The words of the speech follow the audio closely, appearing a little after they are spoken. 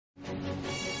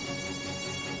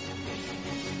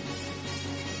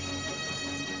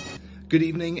Good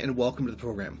evening and welcome to the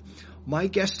program. My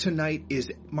guest tonight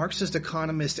is Marxist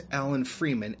economist Alan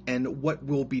Freeman, and what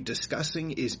we'll be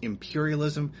discussing is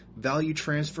imperialism, value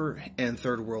transfer, and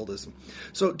third worldism.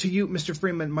 So to you, Mr.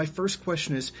 Freeman, my first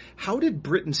question is, how did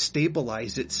Britain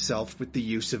stabilize itself with the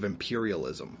use of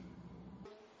imperialism?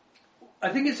 I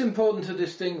think it's important to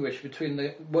distinguish between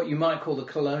what you might call the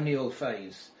colonial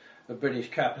phase of British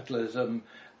capitalism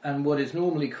and what is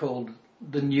normally called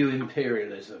the new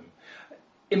imperialism.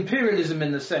 Imperialism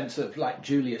in the sense of, like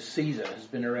Julius Caesar, has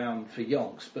been around for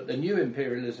yonks, but the new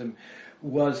imperialism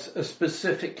was a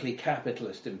specifically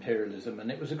capitalist imperialism,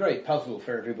 and it was a great puzzle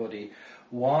for everybody.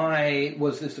 Why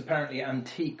was this apparently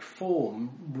antique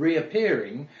form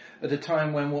reappearing at a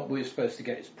time when what we were supposed to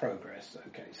get is progress?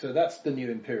 Okay, so that's the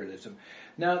new imperialism.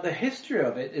 Now, the history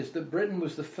of it is that Britain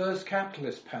was the first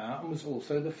capitalist power and was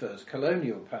also the first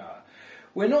colonial power.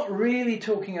 We're not really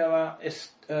talking about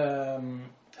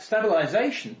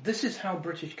stabilisation. This is how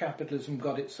British capitalism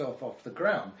got itself off the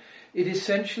ground. It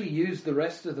essentially used the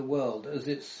rest of the world as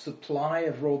its supply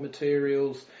of raw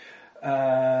materials,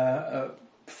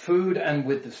 food, and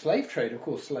with the slave trade, of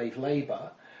course, slave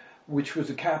labour, which was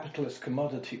a capitalist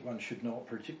commodity one should not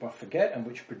forget, and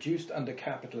which produced under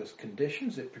capitalist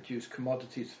conditions. It produced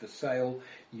commodities for sale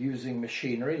using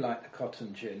machinery like the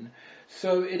cotton gin.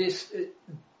 So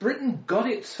Britain got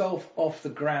itself off the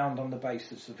ground on the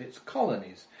basis of its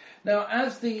colonies. Now,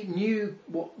 as the new,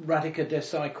 what Radhika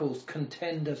Desai calls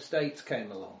contender states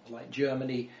came along, like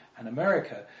Germany and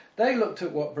America, they looked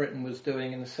at what Britain was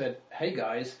doing and said, hey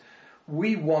guys,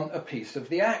 we want a piece of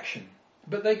the action.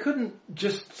 But they couldn't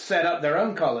just set up their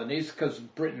own colonies because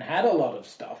Britain had a lot of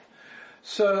stuff.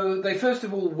 So they first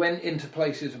of all went into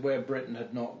places where Britain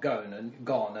had not gone,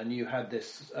 and you had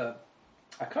this,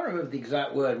 I can't remember the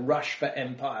exact word, rush for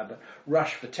empire, but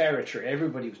rush for territory.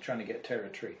 Everybody was trying to get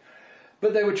territory.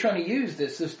 But they were trying to use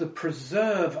this as the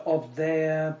preserve of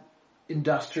their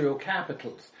industrial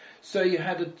capitals. So you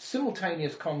had a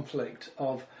simultaneous conflict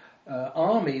of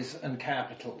armies and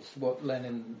capitals, what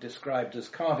Lenin described as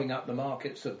carving up the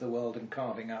markets of the world and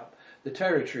carving up the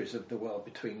territories of the world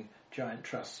between giant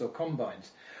trusts or combines.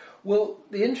 Well,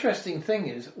 the interesting thing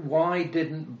is, why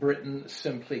didn't Britain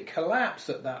simply collapse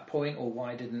at that point, or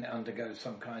why didn't it undergo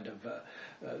some kind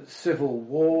of civil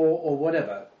war or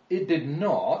whatever? It did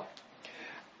not.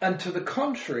 And to the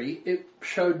contrary, it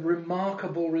showed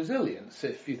remarkable resilience.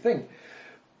 If you think,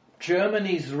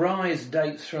 Germany's rise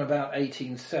dates from about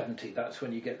 1870. That's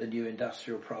when you get the new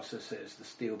industrial processes, the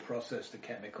steel process, the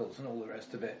chemicals, and all the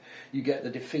rest of it. You get the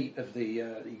defeat of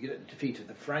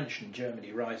the French, and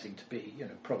Germany rising to be,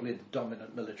 probably the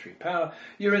dominant military power.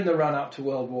 You're in the run up to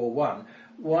World War One.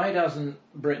 Why doesn't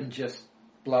Britain just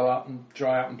blow up and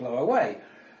dry up and blow away?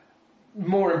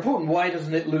 More important, why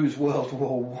doesn't it lose World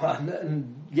War One?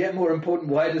 And yet more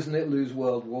important, why doesn't it lose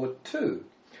World War Two?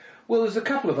 Well, there's a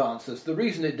couple of answers. The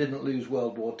reason it didn't lose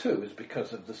World War II is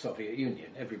because of the Soviet Union.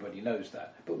 Everybody knows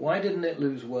that. But why didn't it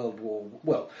lose World War...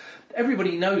 Well,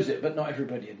 everybody knows it, but not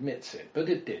everybody admits it. But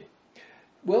it did.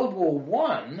 World War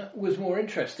I was more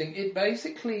interesting. It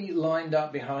basically lined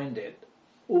up behind it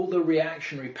all the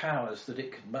reactionary powers that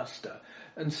it could muster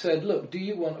and said, look, do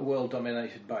you want a world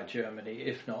dominated by Germany?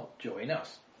 If not, join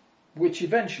us. Which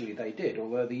eventually they did,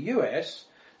 although the US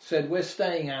said, we're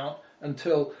staying out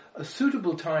until a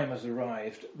suitable time has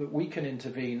arrived that we can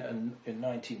intervene, and in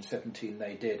 1917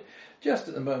 they did, just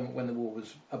at the moment when the war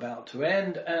was about to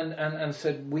end, and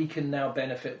said we can now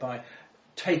benefit by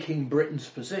taking Britain's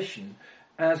position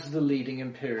as the leading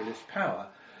imperialist power.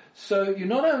 So you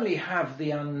not only have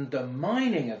the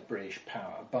undermining of British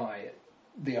power by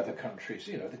the other countries,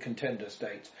 the contender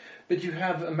states, but you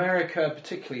have America,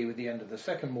 particularly with the end of the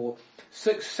Second War,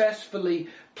 successfully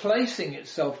placing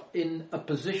itself in a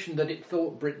position that it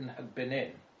thought Britain had been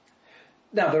in.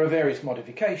 Now, there are various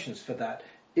modifications for that.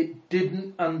 It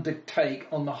didn't undertake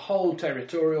on the whole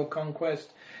territorial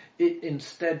conquest. It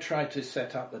instead tried to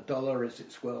set up the dollar as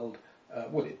its world,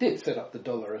 it did set up the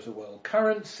dollar as a world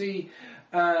currency,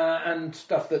 and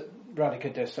stuff that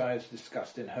Radhika Desai has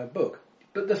discussed in her book.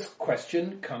 But this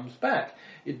question comes back.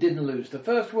 It didn't lose the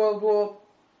First World War.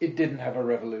 It didn't have a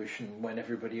revolution when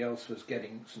everybody else was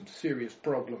getting some serious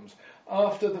problems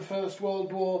after the First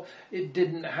World War. It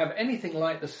didn't have anything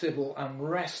like the civil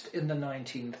unrest in the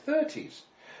 1930s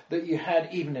that you had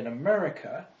even in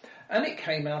America. And it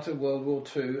came out of World War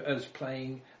II as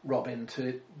playing Robin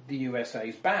to the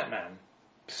USA's Batman.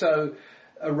 So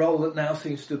a role that now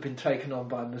seems to have been taken on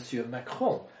by Monsieur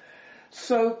Macron.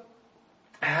 So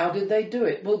how did they do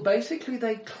it? Well, basically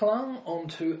they clung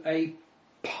onto a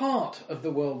part of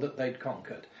the world that they'd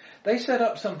conquered. They set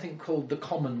up something called the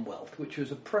Commonwealth, which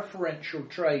was a preferential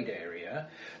trade area.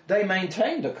 They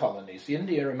maintained the colonies.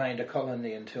 India remained a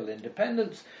colony until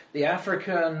independence. The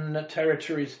African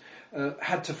territories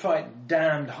had to fight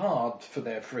damned hard for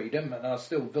their freedom and are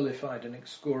still vilified and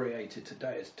excoriated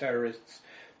today as terrorists.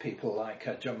 People like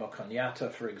Jomo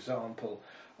Kenyatta, for example,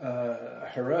 a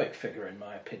heroic figure in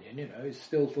my opinion, is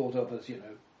still thought of as,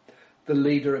 the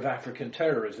leader of African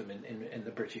terrorism in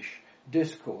the British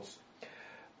discourse.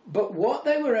 But what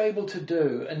they were able to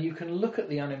do, and you can look at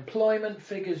the unemployment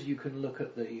figures, you can look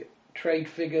at the trade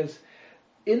figures,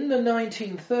 in the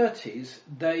 1930s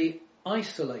they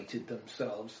isolated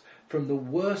themselves from the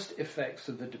worst effects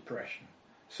of the Depression.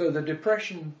 So the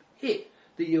Depression hit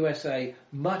the USA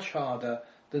much harder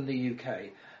than the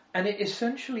UK, and it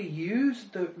essentially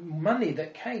used the money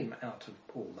that came out of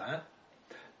all that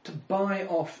to buy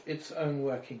off its own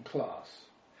working class.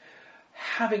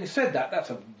 Having said that,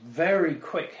 that's a very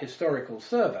quick historical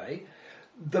survey.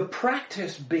 The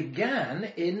practice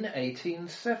began in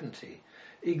 1870,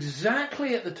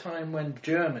 exactly at the time when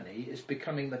Germany is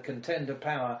becoming the contender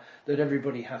power that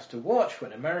everybody has to watch,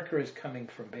 when America is coming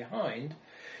from behind.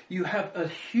 You have a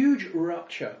huge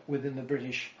rupture within the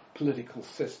British political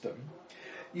system.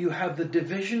 You have the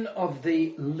division of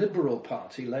the Liberal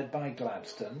Party, led by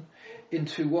Gladstone,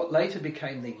 into what later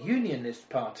became the Unionist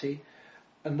Party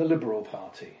and the Liberal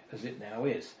Party, as it now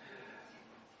is.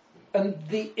 And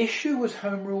the issue was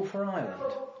Home Rule for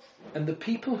Ireland. And the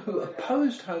people who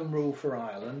opposed Home Rule for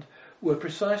Ireland were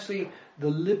precisely the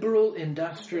liberal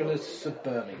industrialists of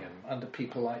Birmingham, under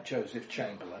people like Joseph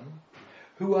Chamberlain,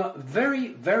 who are very,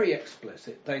 very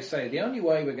explicit. They say the only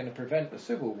way we're going to prevent the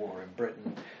civil war in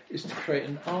Britain is to create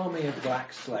an army of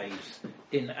black slaves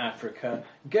in Africa,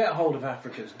 get hold of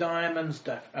Africa's diamonds,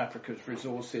 Africa's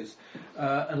resources,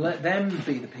 and let them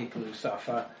be the people who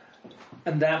suffer,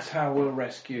 and that's how we'll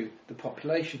rescue the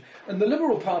population. And the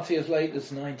Liberal Party, as late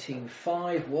as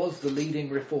 1905, was the leading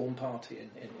reform party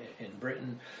in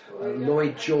Britain.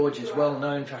 Lloyd George is well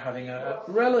known for having a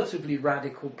relatively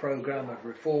radical programme of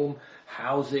reform,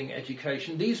 housing,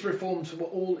 education. These reforms were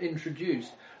all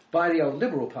introduced by the old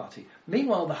Liberal Party.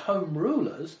 Meanwhile, the Home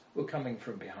Rulers were coming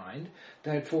from behind.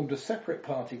 They had formed a separate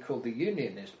party called the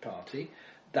Unionist Party.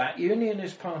 That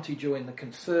Unionist Party joined the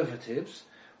Conservatives,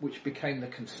 which became the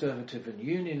Conservative and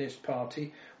Unionist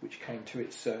Party, which came to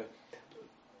its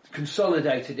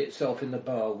consolidated itself in the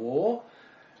Boer War,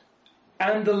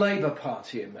 and the Labour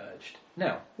Party emerged.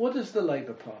 Now, what does the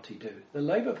Labour Party do? The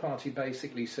Labour Party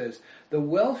basically says the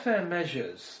welfare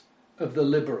measures of the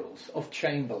Liberals, of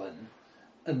Chamberlain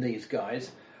and these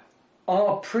guys,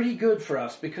 are pretty good for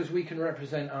us because we can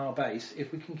represent our base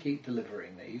if we can keep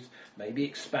delivering these, maybe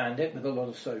expand it with a lot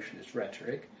of socialist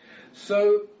rhetoric.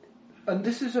 So, and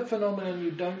this is a phenomenon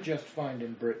you don't just find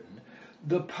in Britain,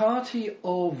 the party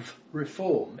of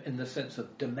reform, in the sense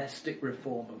of domestic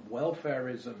reform, of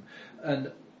welfarism,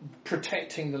 and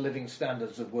protecting the living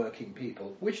standards of working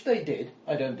people, which they did,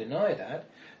 I don't deny that,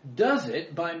 does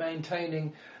it by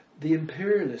maintaining the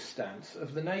imperialist stance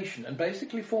of the nation and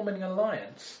basically forming an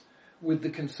alliance with the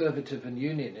Conservative and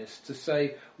Unionists to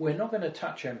say, we're not going to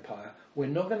touch empire, we're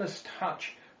not going to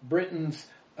touch Britain's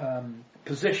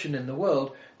position in the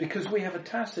world, because we have a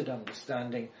tacit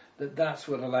understanding that that's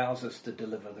what allows us to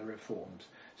deliver the reforms.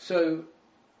 So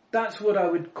that's what I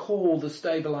would call the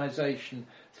stabilisation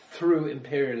through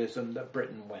imperialism that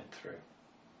Britain went through.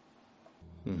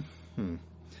 Mm-hmm.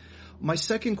 My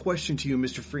second question to you,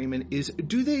 Mr. Freeman, is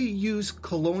do they use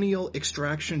colonial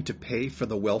extraction to pay for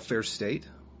the welfare state?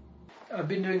 I've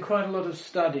been doing quite a lot of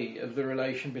study of the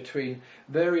relation between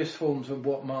various forms of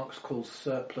what Marx calls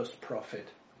surplus profit.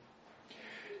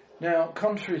 Now,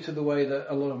 contrary to the way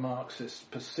that a lot of Marxists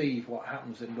perceive what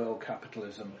happens in world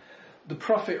capitalism, the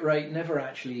profit rate never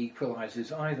actually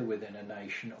equalises either within a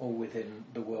nation or within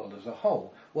the world as a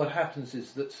whole. What happens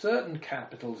is that certain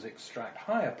capitals extract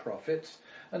higher profits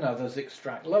and others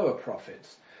extract lower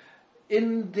profits.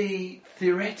 In the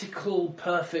theoretical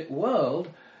perfect world,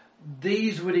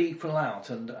 these would equal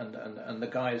out, and the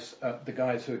guys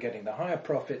who are getting the higher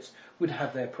profits would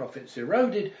have their profits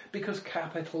eroded because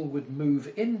capital would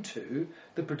move into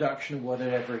the production of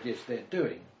whatever it is they're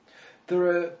doing. There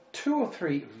are 2 or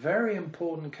 3 very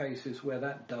important cases where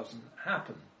that doesn't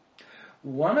happen.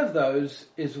 One of those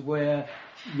is where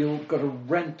you've got a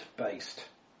rent-based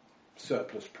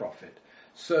surplus profit.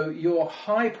 So your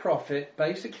high profit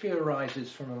basically arises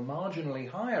from a marginally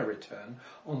higher return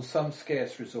on some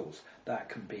scarce resource. That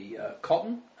can be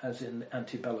cotton, as in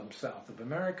antebellum South of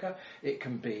America. It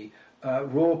can be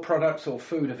raw products or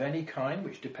food of any kind,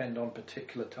 which depend on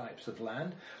particular types of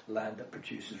land that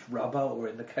produces rubber, or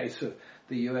in the case of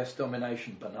the US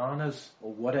domination, bananas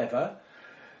or whatever.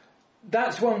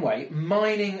 That's one way.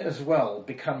 Mining as well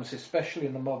becomes, especially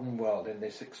in the modern world, in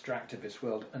this extractivist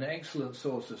world, an excellent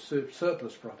source of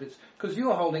surplus profits, because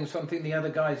you're holding something the other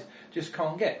guys just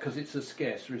can't get because it's a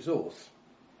scarce resource.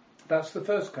 That's the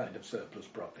first kind of surplus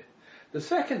profit. The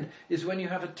second is when you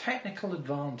have a technical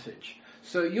advantage.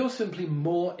 So you're simply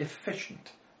more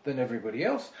efficient than everybody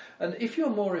else. And if you're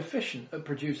more efficient at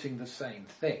producing the same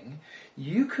thing,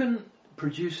 you can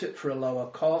produce it for a lower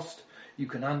cost. You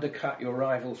can undercut your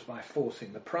rivals by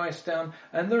forcing the price down,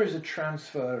 and there is a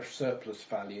transfer of surplus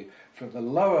value from the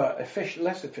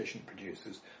less efficient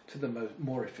producers to the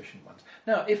more efficient ones.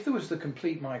 Now, if there was the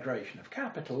complete migration of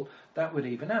capital, that would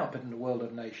even out, but in the world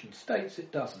of nation states,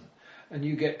 it doesn't. And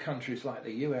you get countries like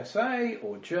the USA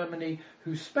or Germany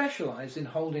who specialize in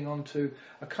holding on to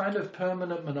a kind of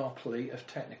permanent monopoly of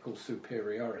technical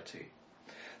superiority.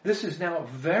 This is now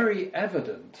very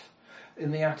evident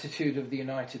in the attitude of the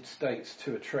United States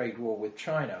to a trade war with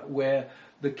China, where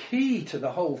the key to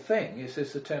the whole thing is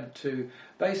this attempt to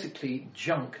basically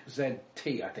junk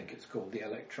ZT, I think it's called, the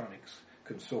Electronics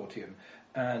Consortium,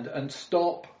 and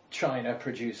stop China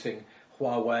producing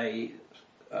Huawei,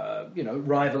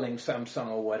 rivaling Samsung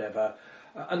or whatever,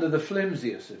 under the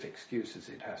flimsiest of excuses,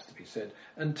 it has to be said,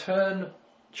 and turn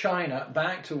China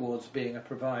back towards being a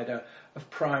provider of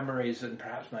primaries and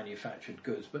perhaps manufactured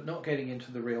goods, but not getting into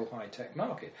the real high-tech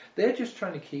market. They're just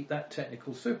trying to keep that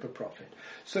technical super profit.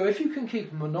 So if you can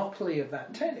keep a monopoly of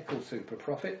that technical super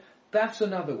profit, that's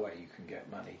another way you can get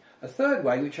money. A third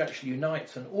way, which actually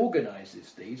unites and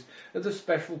organises these, are the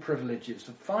special privileges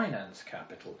of finance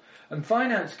capital. And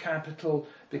finance capital,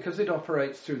 because it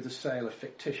operates through the sale of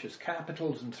fictitious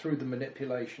capitals and through the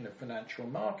manipulation of financial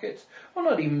markets, or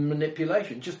not even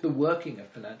manipulation, just the working of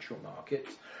financial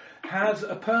markets, has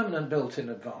a permanent built-in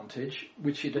advantage,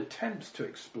 which it attempts to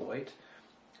exploit.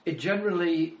 It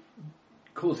generally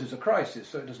causes a crisis,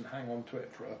 so it doesn't hang on to it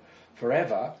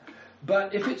forever.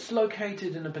 But if it's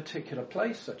located in a particular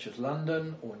place, such as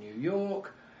London or New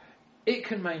York, it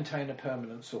can maintain a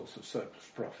permanent source of surplus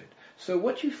profit. So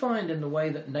what you find in the way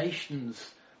that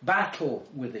nations battle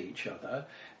with each other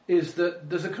is that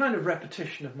there's a kind of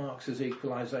repetition of Marx's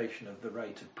equalization of the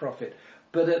rate of profit,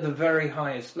 but at the very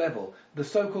highest level. The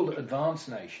so-called advanced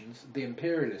nations, the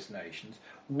imperialist nations,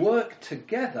 work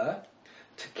together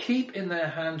to keep in their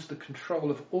hands the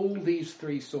control of all these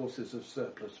three sources of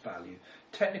surplus value: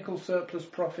 technical surplus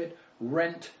profit,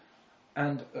 rent,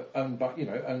 and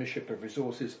ownership of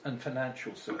resources, and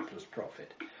financial surplus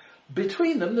profit.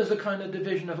 Between them, there's a kind of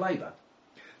division of labour.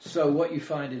 So what you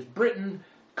find is Britain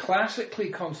classically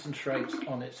concentrates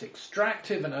on its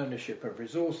extractive and ownership of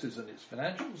resources and its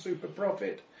financial super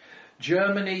profit.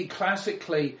 Germany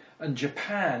classically, and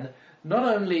Japan, not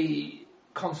only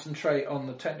concentrate on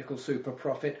the technical super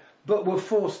profit, but were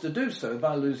forced to do so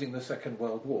by losing the Second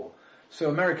World War. So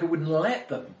America wouldn't let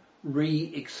them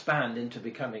re-expand into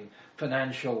becoming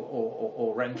financial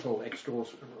or rental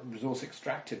resource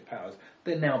extractive powers.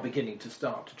 They're now beginning to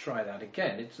start to try that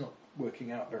again. It's not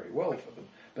working out very well for them,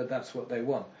 but that's what they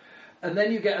want. And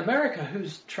then you get America,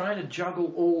 who's trying to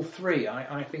juggle all three.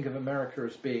 I think of America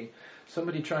as being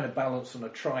somebody trying to balance on a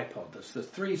tripod. There's the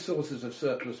three sources of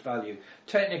surplus value: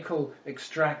 technical,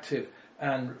 extractive,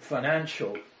 and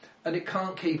financial. And it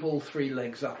can't keep all three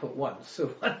legs up at once. So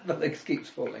one of the legs keeps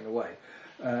falling away.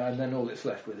 And then all it's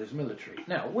left with is military.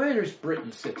 Now, where is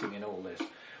Britain sitting in all this?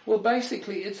 Well,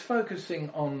 basically, it's focusing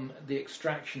on the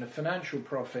extraction of financial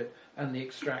profit and the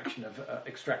extraction of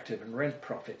extractive and rent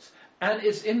profits. And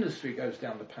its industry goes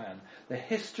down the pan. The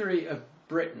history of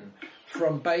Britain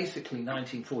from basically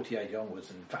 1948 onwards,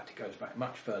 and in fact it goes back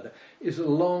much further, is a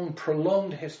long,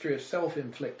 prolonged history of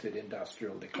self-inflicted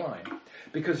industrial decline.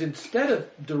 Because instead of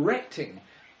directing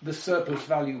the surplus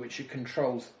value which it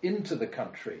controls into the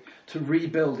country to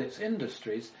rebuild its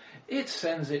industries, it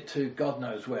sends it to God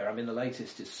knows where. I mean, the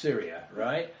latest is Syria,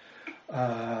 right?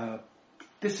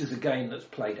 This is a game that's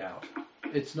played out.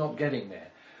 It's not getting there.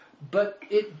 But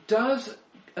it does,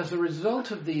 as a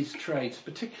result of these trades,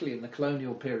 particularly in the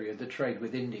colonial period, the trade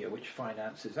with India, which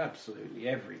finances absolutely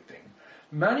everything,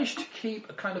 manage to keep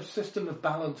a kind of system of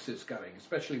balances going,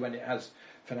 especially when it has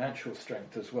financial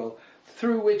strength as well,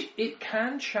 through which it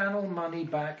can channel money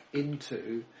back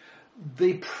into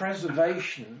the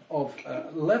preservation of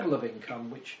a level of income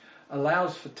which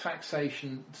allows for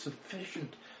taxation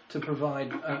sufficient to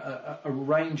provide a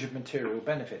range of material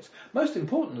benefits. Most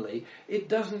importantly, it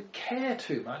doesn't care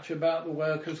too much about the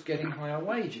workers getting higher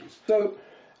wages. So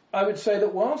I would say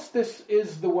that whilst this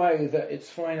is the way that it's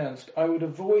financed, I would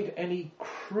avoid any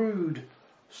crude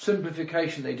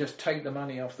simplification. They just take the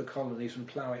money off the colonies and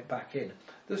plough it back in.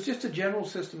 There's just a general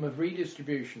system of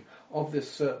redistribution of this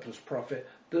surplus profit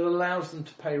that allows them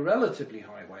to pay relatively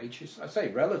high wages. I say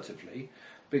relatively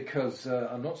because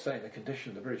I'm not saying the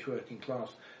condition of the British working class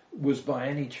was by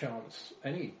any chance,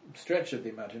 any stretch of the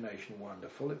imagination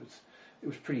wonderful. It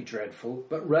was pretty dreadful,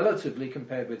 but relatively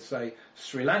compared with, say,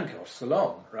 Sri Lanka or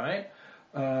Ceylon, right,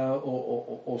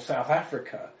 or South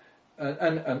Africa,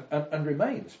 and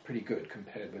remains pretty good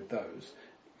compared with those,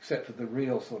 except for the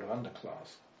real sort of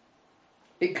underclass.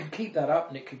 It could keep that up,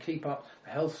 and it could keep up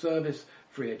the health service,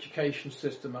 free education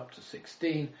system up to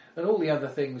 16, and all the other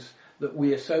things that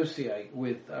we associate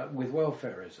with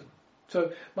welfareism.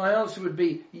 So my answer would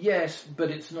be yes, but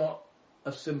it's not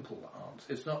a simple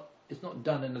answer. It's not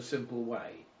done in a simple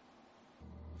way.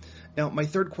 Now, my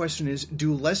third question is,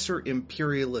 do lesser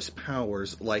imperialist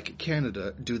powers like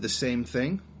Canada do the same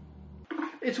thing?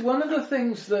 It's one of the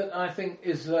things that I think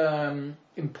is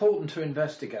important to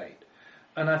investigate.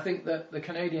 And I think that the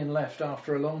Canadian left,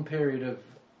 after a long period of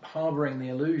harbouring the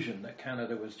illusion that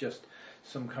Canada was just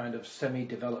some kind of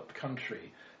semi-developed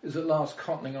country, is at last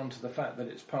cottoning on to the fact that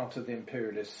it's part of the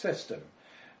imperialist system.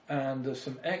 And there's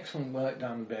some excellent work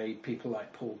done by people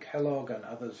like Paul Kellogg and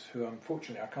others who,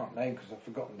 unfortunately, I can't name because I've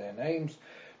forgotten their names,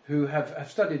 who have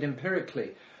studied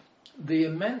empirically the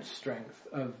immense strength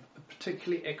of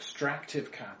particularly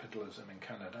extractive capitalism in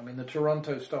Canada. I mean, the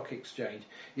Toronto Stock Exchange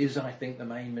is, I think, the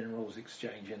main minerals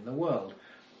exchange in the world.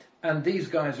 And these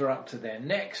guys are up to their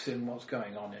necks in what's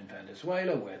going on in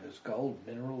Venezuela, where there's gold,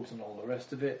 minerals, and all the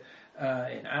rest of it.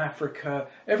 In Africa,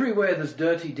 everywhere there's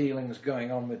dirty dealings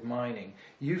going on with mining,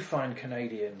 you find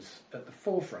Canadians at the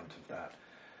forefront of that.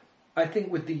 I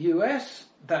think with the US,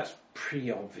 that's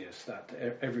pretty obvious. That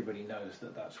everybody knows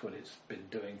that that's what it's been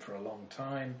doing for a long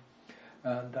time.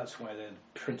 That's why they're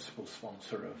the principal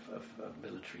sponsor of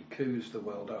military coups the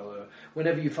world over.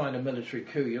 Whenever you find a military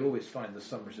coup, you'll always find there's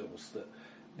some resource that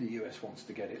the US wants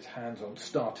to get its hands on,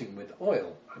 starting with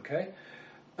oil, okay?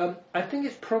 I think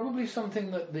it's probably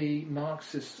something that the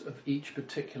Marxists of each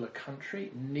particular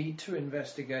country need to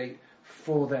investigate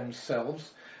for themselves,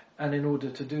 and in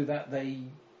order to do that, they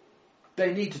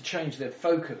need to change their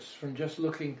focus from just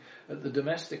looking at the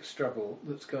domestic struggle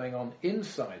that's going on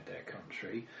inside their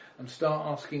country and start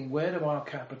asking, where do our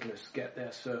capitalists get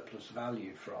their surplus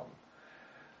value from?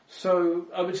 So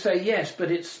I would say yes,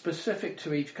 but it's specific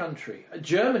to each country.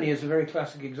 Germany is a very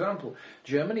classic example.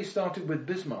 Germany started with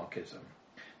Bismarckism.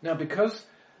 Now, because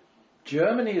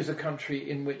Germany is a country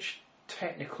in which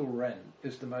technical rent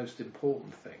is the most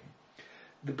important thing,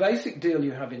 the basic deal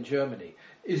you have in Germany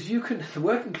is the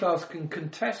working class can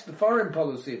contest the foreign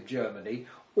policy of Germany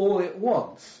all it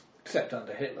wants, except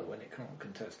under Hitler when it can't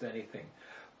contest anything.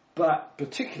 But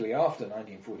particularly after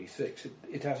 1946,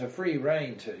 it has a free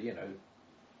rein to,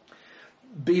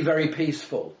 be very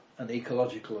peaceful and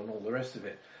ecological and all the rest of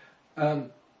it.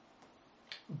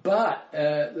 But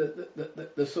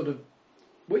the sort of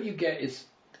what you get is,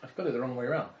 I've got it the wrong way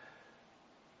around.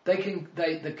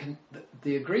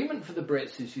 The agreement for the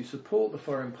Brits is you support the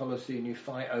foreign policy and you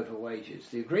fight over wages.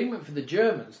 The agreement for the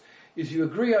Germans is you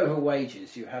agree over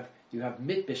wages. You have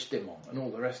Mitbestimmung and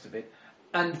all the rest of it.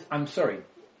 And I'm sorry,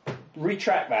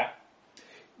 retract that.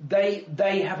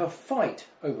 They have a fight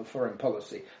over foreign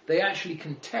policy. They actually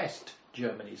contest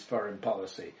Germany's foreign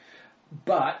policy.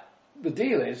 But the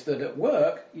deal is that at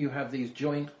work you have these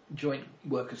joint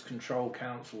workers' control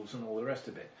councils and all the rest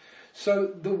of it. So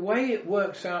the way it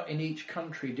works out in each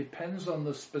country depends on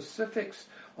the specifics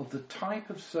of the type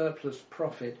of surplus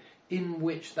profit in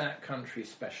which that country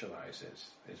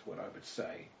specialises, is what I would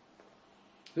say.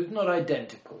 It's not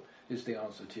identical, is the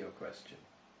answer to your question.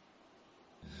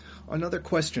 Another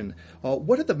question.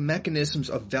 What are the mechanisms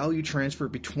of value transfer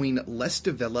between less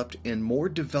developed and more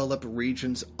developed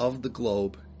regions of the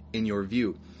globe, in your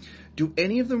view? Do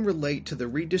any of them relate to the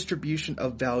redistribution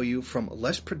of value from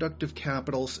less productive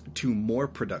capitals to more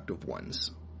productive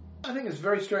ones? I think it's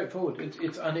very straightforward.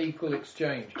 It's unequal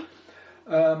exchange.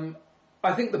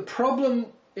 I think the problem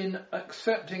in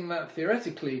accepting that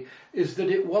theoretically is that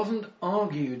it wasn't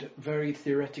argued very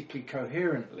theoretically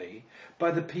coherently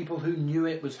by the people who knew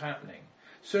it was happening.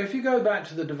 So if you go back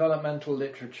to the developmental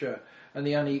literature and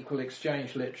the unequal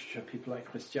exchange literature, people like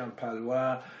Christian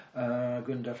Palois,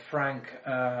 Gunther Frank,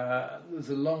 there's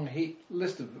a long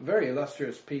list of very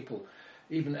illustrious people,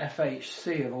 even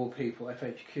FHC of all people,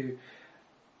 FHQ,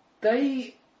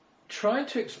 they tried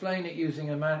to explain it using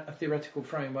a theoretical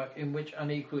framework in which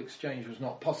unequal exchange was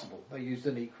not possible. They used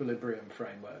an equilibrium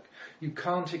framework. You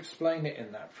can't explain it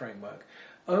in that framework.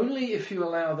 only if you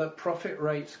allow that profit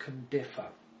rates can differ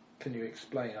can you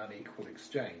explain unequal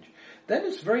exchange. Then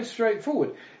it's very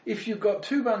straightforward. If you've got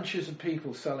two bunches of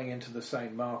people selling into the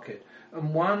same market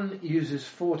and one uses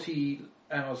 40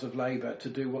 hours of labour to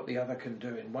do what the other can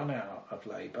do in 1 hour of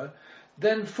labour,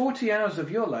 then 40 hours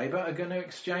of your labour are going to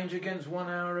exchange against 1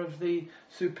 hour of the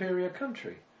superior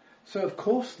country. So of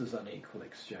course there's unequal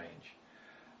exchange.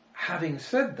 Having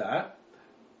said that,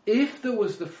 if there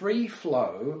was the free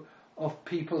flow of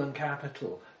people and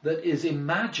capital that is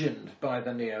imagined by the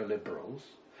neoliberals,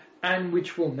 and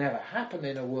which will never happen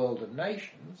in a world of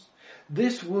nations,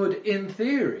 this would, in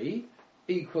theory,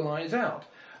 equalise out.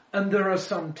 And there are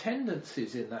some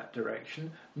tendencies in that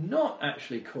direction, not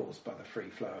actually caused by the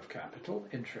free flow of capital,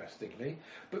 interestingly,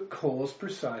 but caused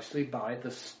precisely by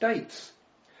the states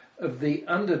of the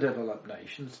underdeveloped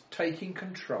nations taking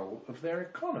control of their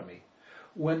economy.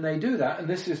 When they do that, and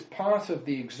this is part of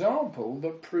the example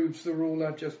that proves the rule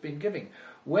I've just been giving,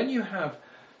 when you have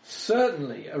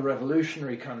certainly a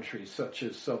revolutionary country such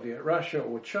as Soviet Russia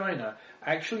or China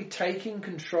actually taking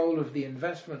control of the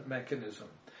investment mechanism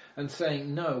and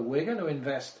saying, no, we're going to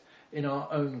invest in our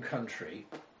own country,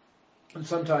 and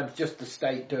sometimes just the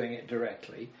state doing it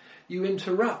directly, you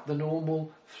interrupt the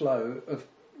normal flow of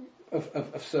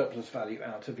surplus value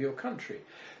out of your country.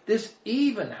 This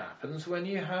even happens when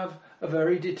you have a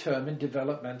very determined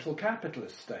developmental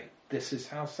capitalist state. This is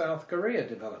how South Korea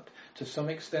developed. To some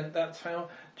extent, that's how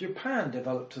Japan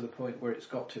developed to the point where it's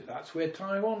got to. That's where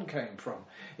Taiwan came from.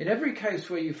 In every case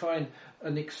where you find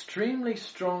an extremely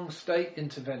strong state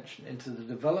intervention into the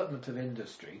development of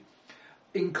industry,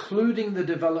 including the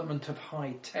development of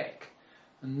high tech,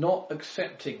 and not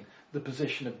accepting the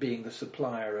position of being the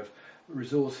supplier of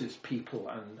resources, people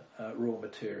and raw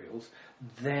materials,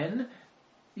 then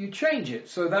you change it.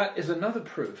 So that is another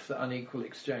proof that unequal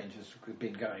exchange has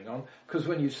been going on, because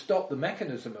when you stop the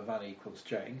mechanism of unequal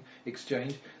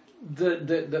exchange,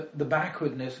 the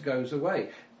backwardness goes away.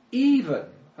 Even,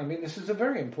 I mean, this is a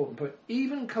very important point,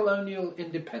 even colonial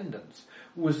independence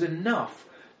was enough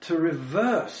to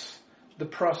reverse the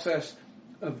process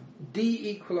of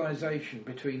de-equalisation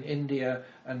between India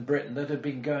and Britain that had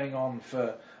been going on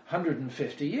for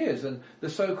 150 years, and the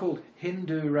so-called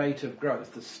Hindu rate of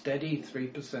growth, the steady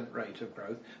 3% rate of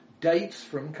growth, dates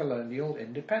from colonial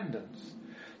independence.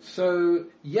 So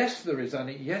yes,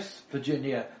 yes,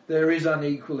 Virginia, there is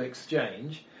unequal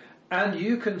exchange, and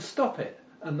you can stop it.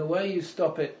 And the way you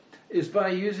stop it is by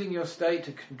using your state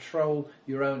to control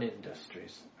your own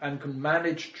industries and can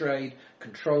manage trade,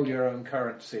 control your own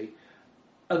currency,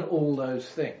 and all those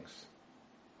things.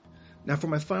 Now for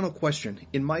my final question,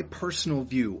 in my personal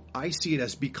view, I see it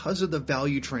as because of the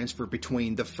value transfer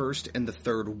between the first and the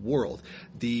third world,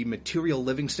 the material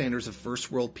living standards of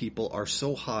first world people are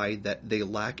so high that they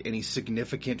lack any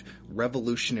significant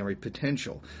revolutionary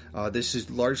potential. This is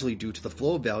largely due to the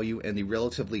flow of value and the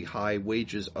relatively high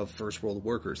wages of first world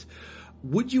workers.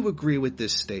 Would you agree with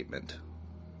this statement?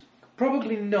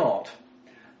 Probably not.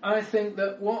 I think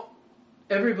that what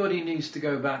everybody needs to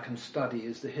go back and study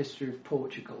is the history of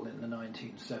Portugal in the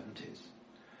 1970s,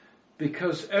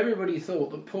 because everybody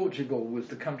thought that Portugal was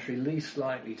the country least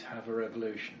likely to have a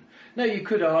revolution. Now, you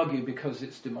could argue because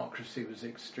its democracy was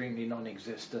extremely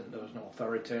non-existent, there was an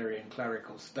authoritarian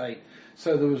clerical state,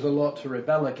 so there was a lot to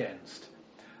rebel against.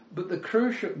 But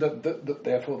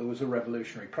therefore there was a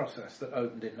revolutionary process that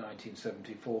opened in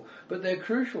 1974. But their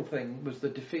crucial thing was the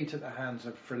defeat at the hands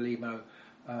of Frelimo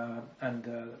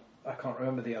and I can't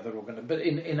remember the other organ, but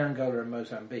in Angola and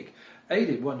Mozambique,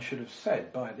 aided, one should have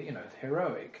said, by the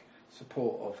heroic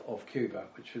support of Cuba,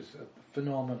 which was a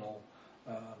phenomenal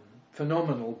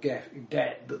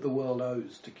debt that the world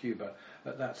owes to Cuba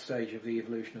at that stage of the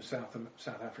evolution of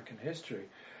South African history.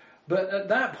 But at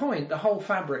that point, the whole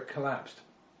fabric collapsed,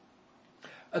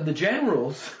 and the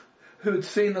generals who had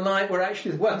seen the light were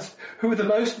actually the ones who were the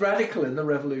most radical in the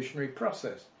revolutionary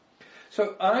process.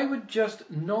 So I would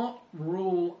just not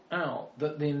rule out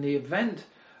that in the event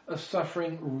of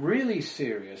suffering really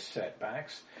serious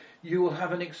setbacks, you will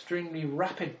have an extremely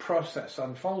rapid process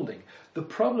unfolding. The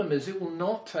problem is it will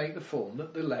not take the form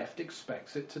that the left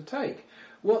expects it to take.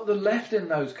 What the left in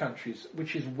those countries,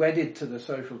 which is wedded to the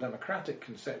social democratic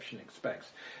conception, expects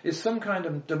is some kind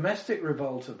of domestic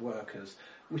revolt of workers,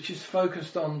 which is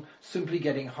focused on simply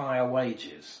getting higher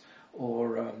wages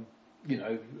or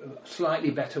slightly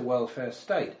better welfare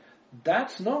state.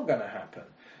 That's not going to happen.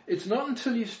 It's not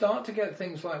until you start to get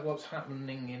things like what's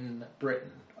happening in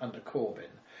Britain under Corbyn,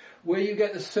 where you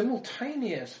get the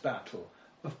simultaneous battle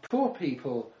of poor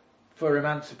people for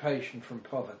emancipation from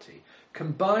poverty,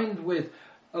 combined with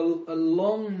a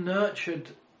long-nurtured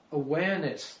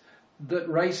awareness that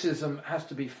racism has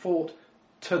to be fought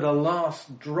to the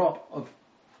last drop of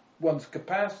one's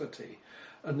capacity,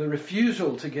 and the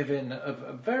refusal to give in of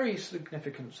a very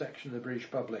significant section of the British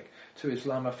public to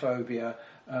Islamophobia,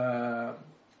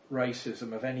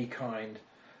 racism of any kind,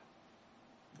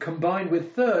 combined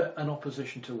with, third, an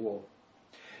opposition to war.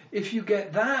 If you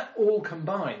get that all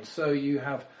combined, so you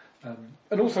have,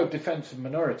 and also defence of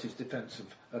minorities, defence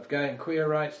of gay and queer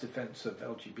rights, defence of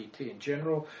LGBT in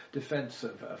general, defence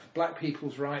of black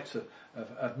people's rights,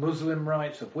 of Muslim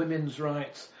rights, of women's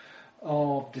rights,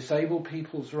 of disabled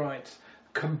people's rights,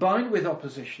 combined with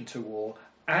opposition to war,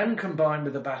 and combined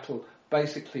with a battle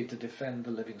basically to defend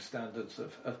the living standards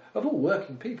of all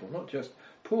working people, not just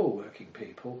poor working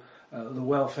people, the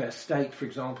welfare state, for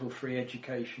example, free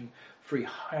education, free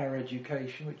higher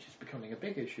education, which is becoming a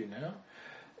big issue now.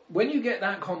 When you get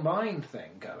that combined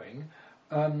thing going,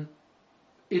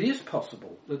 it is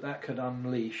possible that could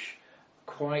unleash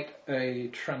quite a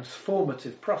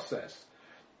transformative process.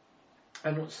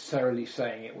 I'm not necessarily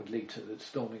saying it would lead to the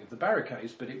storming of the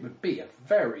barricades, but it would be a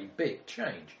very big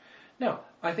change. Now,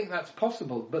 I think that's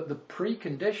possible, but the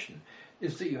precondition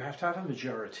is that you have to have a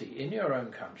majority in your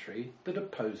own country that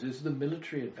opposes the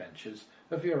military adventures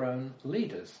of your own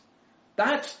leaders.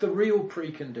 That's the real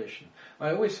precondition.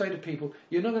 I always say to people,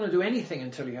 you're not going to do anything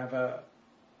until you have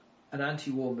an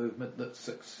anti-war movement that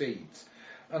succeeds.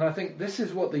 And I think this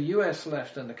is what the US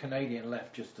left and the Canadian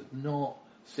left just did not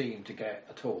seem to get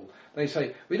at all. They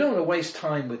say, we don't want to waste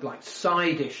time with like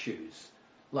side issues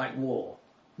like war.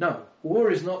 No,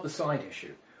 war is not the side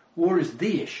issue. War is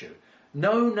the issue.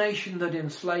 No nation that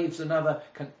enslaves another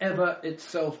can ever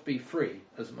itself be free,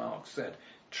 as Marx said.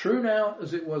 True now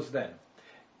as it was then.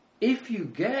 If you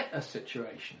get a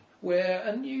situation where,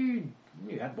 and you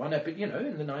had one epic, in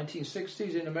the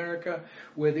 1960s in America,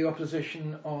 where the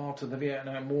opposition to the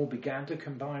Vietnam War began to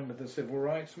combine with the civil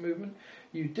rights movement,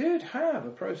 you did have a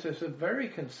process of very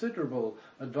considerable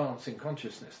advance in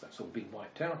consciousness. That's all been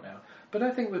wiped out now. But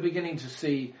I think we're beginning to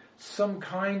see some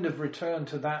kind of return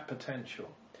to that potential.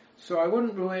 So I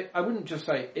wouldn't just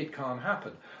say it can't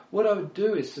happen. What I would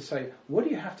do is to say, what do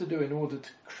you have to do in order to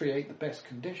create the best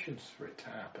conditions for it to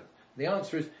happen? The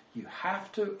answer is you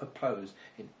have to oppose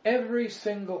in every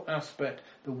single aspect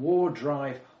the war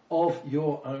drive of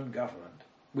your own government,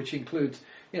 which includes,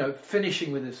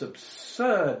 finishing with this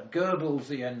absurd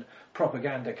Goebbelsian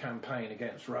propaganda campaign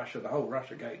against Russia, the whole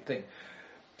Russiagate thing.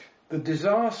 The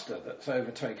disaster that's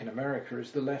overtaken America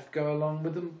is the left go along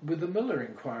with the Mueller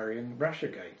inquiry and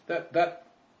Russiagate.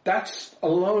 That's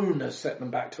alone has set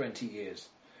them back 20 years,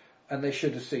 and they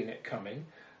should have seen it coming.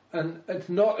 And it's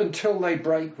not until they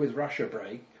break with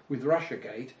Russiagate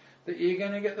that you're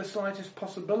going to get the slightest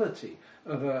possibility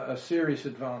of a serious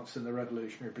advance in the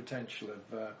revolutionary potential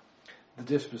of the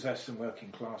dispossessed and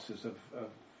working classes of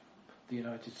the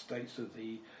United States of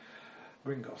the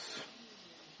gringos.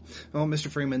 Well, Mr.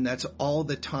 Freeman, that's all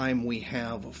the time we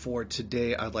have for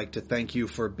today. I'd like to thank you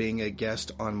for being a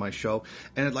guest on my show,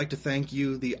 and I'd like to thank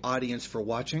you, the audience, for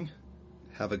watching.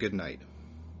 Have a good night.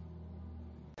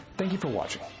 Thank you for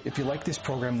watching. If you like this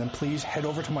program, then please head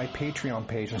over to my Patreon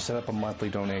page and set up a monthly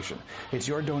donation. It's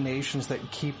your donations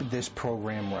that keep this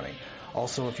program running.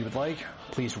 Also, if you would like,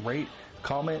 please rate,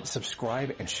 comment,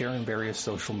 subscribe, and share in various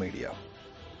social media.